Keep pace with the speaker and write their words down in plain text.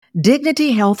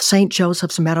Dignity Health St.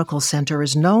 Joseph's Medical Center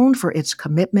is known for its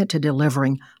commitment to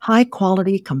delivering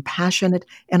high-quality, compassionate,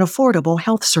 and affordable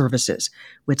health services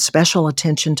with special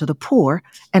attention to the poor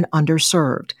and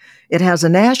underserved. It has a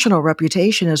national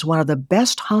reputation as one of the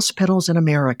best hospitals in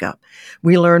America.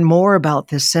 We learn more about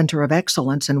this center of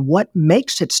excellence and what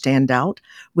makes it stand out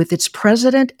with its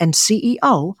president and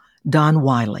CEO, Don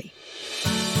Wiley.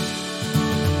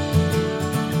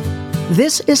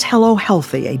 This is Hello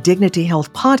Healthy, a Dignity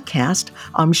Health podcast.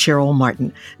 I'm Cheryl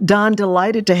Martin. Don,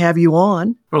 delighted to have you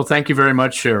on. Well, thank you very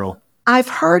much, Cheryl. I've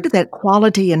heard that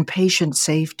quality and patient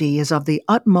safety is of the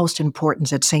utmost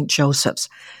importance at St. Joseph's.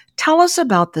 Tell us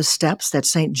about the steps that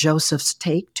St. Joseph's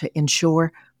take to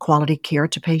ensure quality care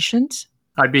to patients.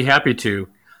 I'd be happy to.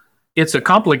 It's a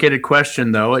complicated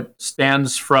question, though. It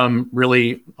stands from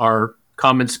really our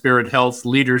Common Spirit Health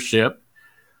leadership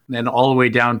and all the way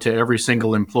down to every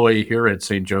single employee here at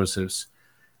St. Joseph's.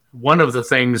 One of the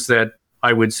things that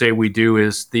I would say we do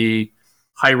is the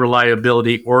high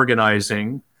reliability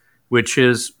organizing, which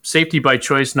is safety by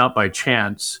choice, not by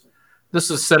chance. This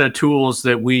is a set of tools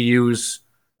that we use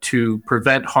to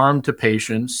prevent harm to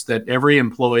patients that every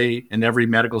employee and every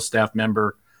medical staff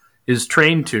member is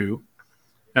trained to.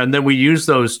 And then we use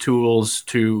those tools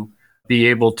to be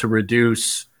able to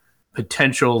reduce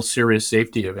potential serious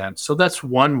safety events. So that's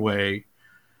one way.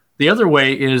 The other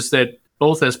way is that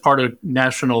both as part of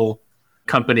national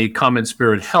company Common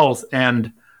Spirit Health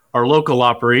and our local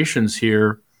operations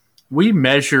here, we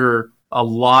measure a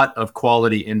lot of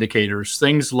quality indicators,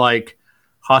 things like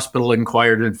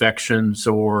hospital-acquired infections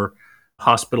or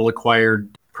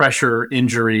hospital-acquired pressure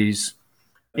injuries.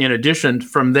 In addition,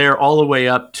 from there all the way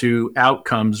up to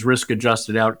outcomes,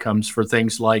 risk-adjusted outcomes for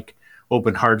things like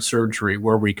open heart surgery,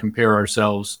 where we compare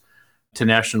ourselves to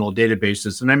national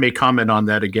databases. And I may comment on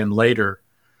that again later.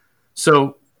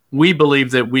 So we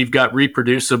believe that we've got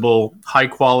reproducible,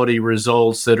 high-quality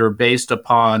results that are based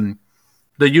upon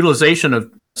the utilization of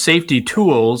safety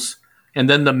tools and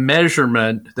then the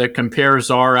measurement that compares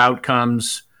our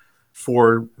outcomes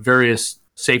for various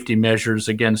safety measures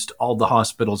against all the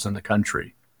hospitals in the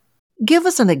country. Give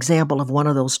us an example of one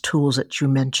of those tools that you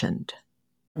mentioned.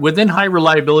 Within high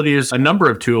reliability is a number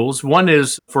of tools. One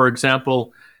is, for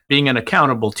example, being an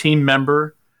accountable team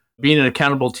member. Being an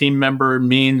accountable team member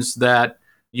means that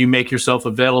you make yourself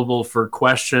available for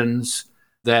questions,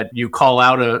 that you call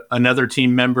out another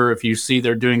team member if you see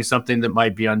they're doing something that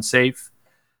might be unsafe.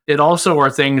 It also are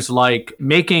things like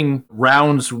making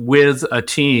rounds with a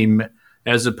team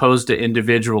as opposed to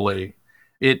individually.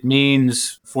 It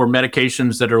means for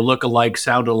medications that are look-alike,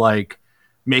 sound-alike,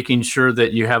 making sure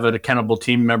that you have an accountable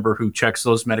team member who checks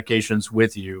those medications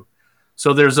with you.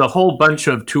 So there's a whole bunch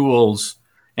of tools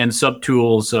and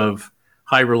sub-tools of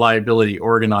high reliability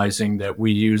organizing that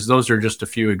we use. Those are just a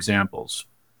few examples.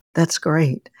 That's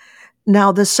great.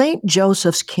 Now, the St.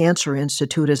 Joseph's Cancer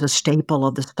Institute is a staple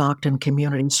of the Stockton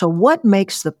community. So what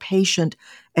makes the patient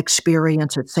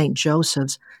experience at St.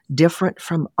 Joseph's different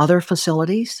from other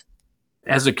facilities?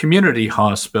 As a community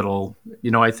hospital,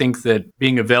 I think that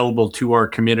being available to our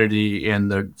community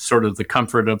and the sort of the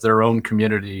comfort of their own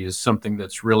community is something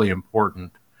that's really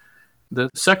important. The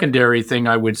secondary thing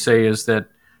I would say is that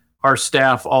our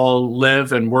staff all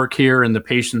live and work here, and the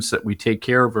patients that we take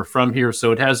care of are from here.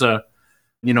 So it has a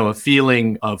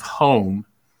feeling of home.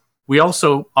 We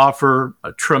also offer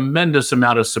a tremendous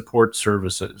amount of support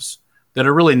services that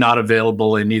are really not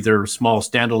available in either small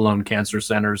standalone cancer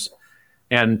centers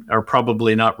and are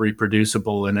probably not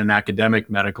reproducible in an academic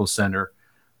medical center.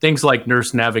 Things like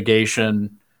nurse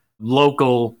navigation,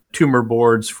 local tumor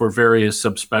boards for various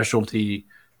subspecialty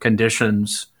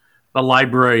conditions, a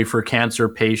library for cancer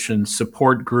patients,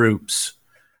 support groups,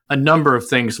 a number of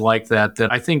things like that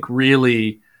I think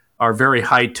really are very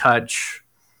high touch.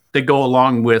 They go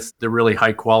along with the really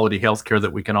high quality healthcare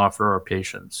that we can offer our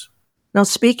patients. Now,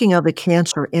 speaking of the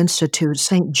Cancer Institute,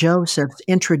 St. Joseph's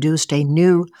introduced a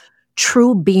new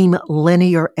TrueBeam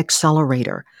Linear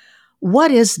Accelerator. What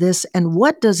is this, and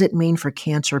what does it mean for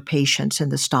cancer patients in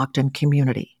the Stockton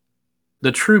community?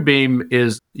 The TrueBeam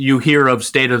is, you hear of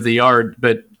state-of-the-art,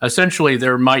 but essentially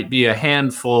there might be a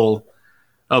handful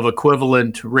of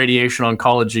equivalent radiation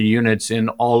oncology units in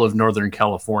all of Northern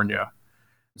California.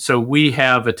 So we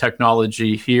have a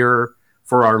technology here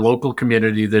for our local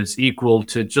community that's equal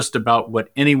to just about what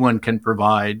anyone can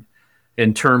provide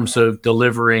in terms of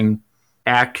delivering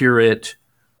accurate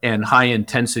and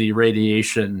high-intensity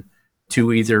radiation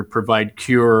to either provide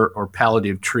cure or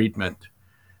palliative treatment.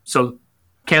 So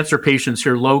cancer patients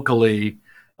here locally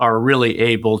are really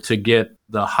able to get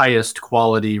the highest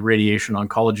quality radiation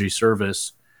oncology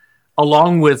service,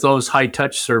 along with those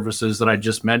high-touch services that I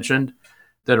just mentioned,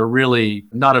 that are really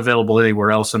not available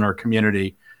anywhere else in our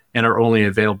community and are only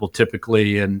available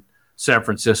typically in San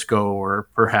Francisco or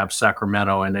perhaps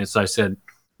Sacramento. And as I said,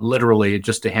 literally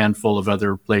just a handful of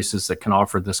other places that can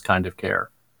offer this kind of care.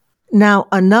 Now,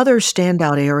 another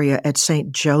standout area at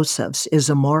St. Joseph's is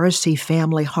the Morrissey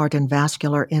Family Heart and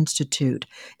Vascular Institute.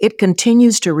 It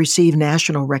continues to receive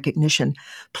national recognition.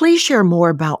 Please share more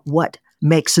about what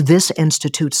makes this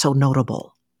institute so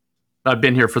notable. I've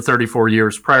been here for 34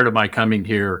 years. Prior to my coming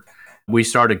here, we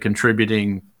started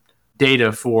contributing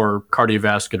data for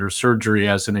cardiovascular surgery,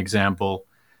 as an example,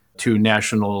 to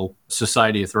National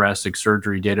Society of Thoracic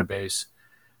Surgery database.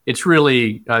 It's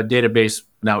really a database,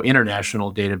 now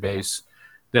international database,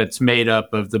 that's made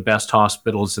up of the best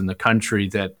hospitals in the country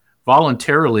that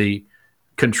voluntarily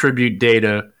contribute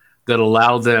data that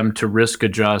allow them to risk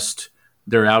adjust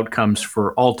their outcomes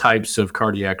for all types of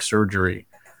cardiac surgery.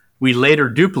 We later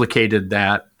duplicated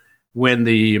that when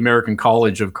the American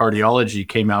College of Cardiology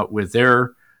came out with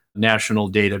their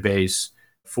national database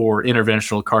for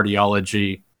interventional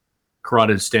cardiology,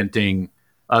 carotid stenting,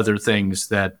 other things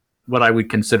that what I would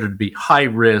consider to be high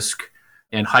risk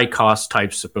and high cost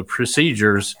types of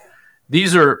procedures.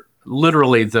 These are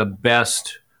literally the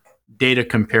best data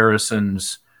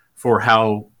comparisons for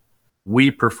how we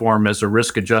perform as a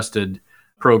risk adjusted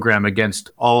program against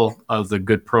all of the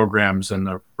good programs in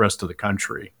the rest of the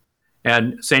country.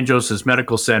 And St. Joseph's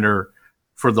Medical Center,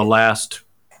 for the last,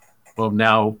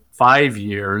 now 5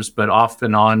 years, but off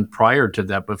and on prior to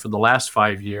that, but for the last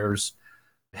 5 years,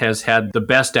 has had the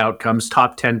best outcomes,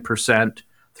 top 10%,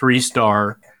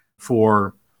 3-star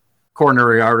for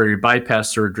coronary artery bypass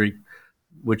surgery,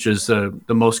 which is the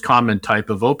most common type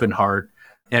of open heart.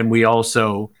 And we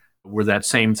also were that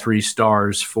same 3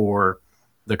 stars for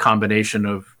the combination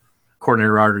of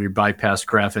coronary artery bypass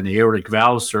graft and aortic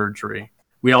valve surgery.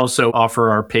 We also offer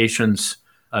our patients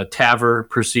a TAVR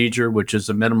procedure, which is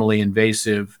a minimally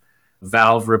invasive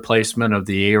valve replacement of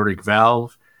the aortic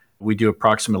valve. We do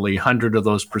approximately 100 of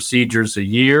those procedures a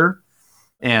year,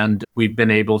 and we've been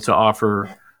able to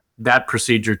offer that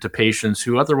procedure to patients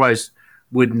who otherwise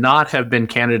would not have been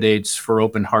candidates for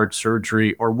open heart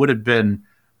surgery or would have been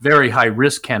very high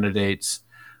risk candidates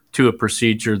to a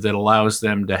procedure that allows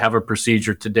them to have a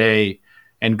procedure today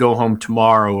and go home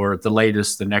tomorrow or at the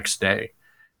latest the next day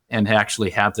and actually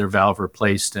have their valve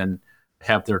replaced and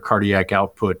have their cardiac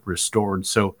output restored.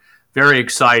 So very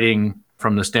exciting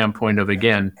from the standpoint of,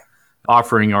 again,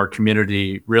 offering our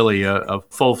community really a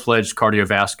full-fledged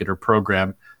cardiovascular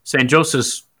program. St.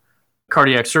 Joseph's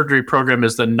cardiac surgery program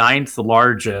is the 9th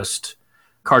largest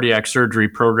cardiac surgery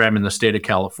program in the state of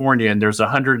California, and there's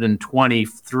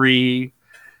 123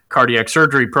 cardiac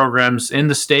surgery programs in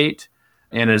the state.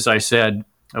 And as I said,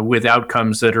 with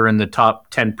outcomes that are in the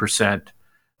top 10%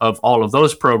 of all of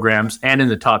those programs and in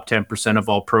the top 10% of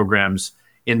all programs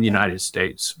in the United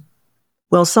States.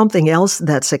 Well, something else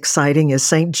that's exciting is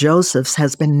St. Joseph's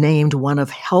has been named one of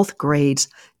Healthgrade's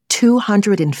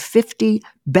 250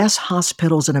 best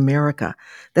hospitals in America.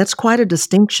 That's quite a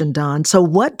distinction, Don. So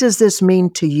what does this mean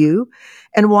to you?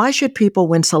 And why should people,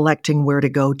 when selecting where to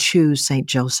go, choose St.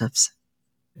 Joseph's?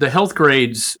 The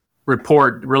Healthgrades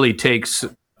report really takes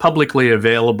publicly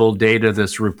available data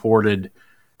that's reported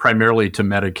primarily to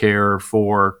Medicare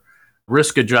for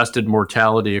risk-adjusted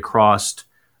mortality across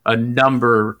a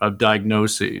number of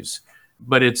diagnoses.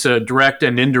 But it's a direct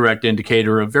and indirect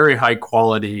indicator of very high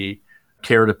quality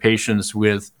care to patients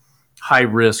with high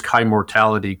risk, high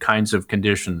mortality kinds of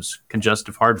conditions: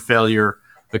 congestive heart failure,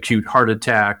 acute heart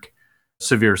attack,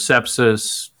 severe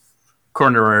sepsis,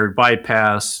 coronary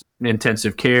bypass,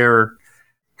 intensive care.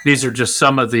 These are just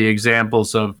some of the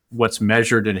examples of what's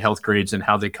measured in Healthgrades and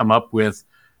how they come up with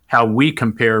how we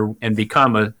compare and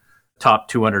become a top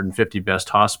 250 best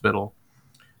hospital.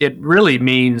 It really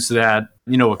means that,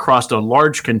 across a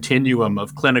large continuum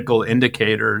of clinical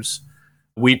indicators,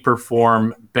 we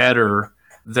perform better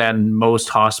than most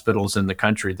hospitals in the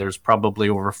country. There's probably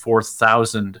over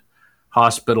 4,000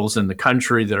 hospitals in the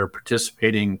country that are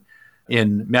participating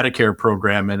in Medicare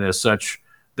program, and as such,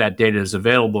 that data is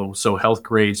available. So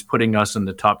Healthgrades putting us in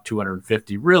the top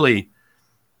 250 really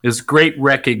is great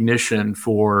recognition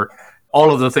for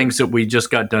all of the things that we just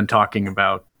got done talking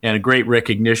about, and a great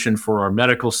recognition for our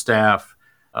medical staff,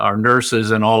 our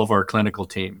nurses, and all of our clinical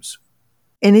teams.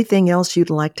 Anything else you'd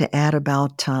like to add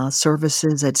about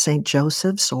services at St.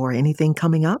 Joseph's or anything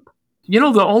coming up? The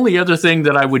only other thing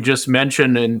that I would just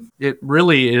mention, and it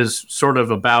really is sort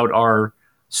of about our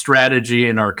strategy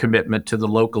and our commitment to the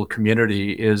local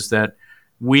community, is that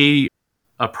we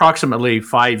approximately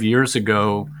 5 years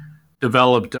ago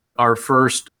developed our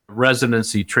first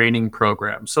residency training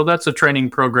program. So that's a training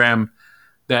program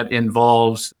that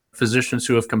involves physicians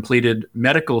who have completed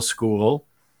medical school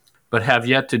but have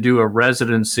yet to do a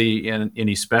residency in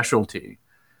any specialty.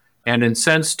 And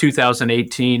since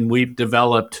 2018, we've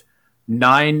developed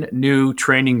 9 new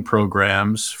training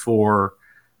programs for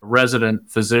resident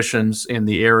physicians in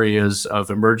the areas of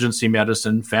emergency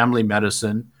medicine, family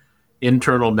medicine,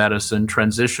 internal medicine,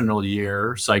 transitional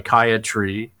year,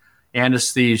 psychiatry,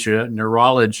 anesthesia,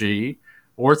 neurology,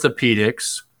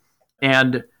 orthopedics.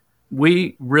 And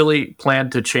we really plan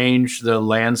to change the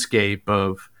landscape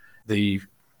of the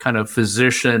kind of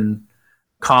physician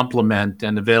complement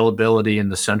and availability in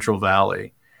the Central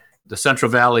Valley. The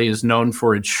Central Valley is known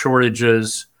for its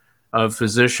shortages of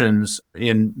physicians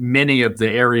in many of the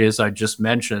areas I just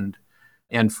mentioned.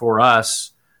 And for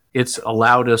us, it's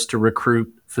allowed us to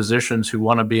recruit physicians who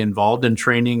want to be involved in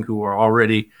training, who are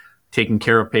already taking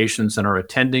care of patients and are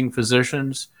attending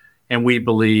physicians. And we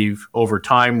believe over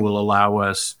time will allow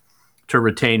us to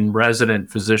retain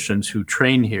resident physicians who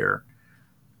train here.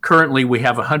 Currently, we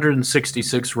have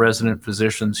 166 resident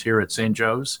physicians here at St.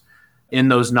 Joe's in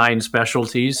those 9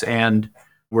 specialties, and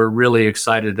we're really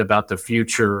excited about the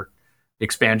future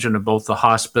expansion of both the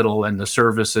hospital and the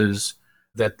services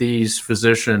that these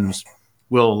physicians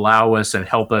will allow us and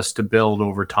help us to build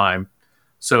over time.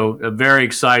 So a very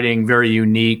exciting, very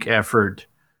unique effort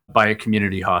by a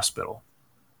community hospital.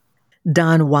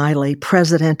 Don Wiley,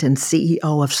 President and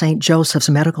CEO of St. Joseph's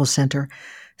Medical Center,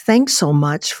 thanks so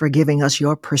much for giving us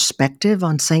your perspective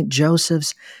on St.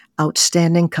 Joseph's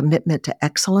outstanding commitment to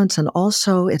excellence. And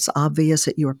also, it's obvious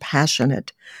that you're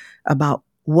passionate about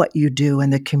what you do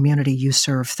and the community you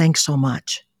serve. Thanks so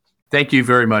much. Thank you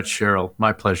very much, Cheryl.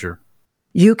 My pleasure.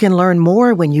 You can learn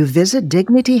more when you visit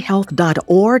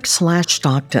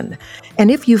dignityhealth.org/Stockton. And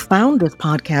if you found this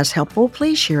podcast helpful,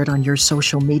 please share it on your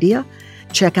social media.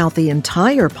 Check out the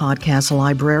entire podcast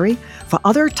library for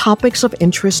other topics of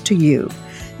interest to you.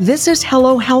 This is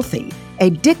Hello Healthy, a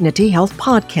Dignity Health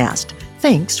podcast.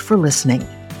 Thanks for listening.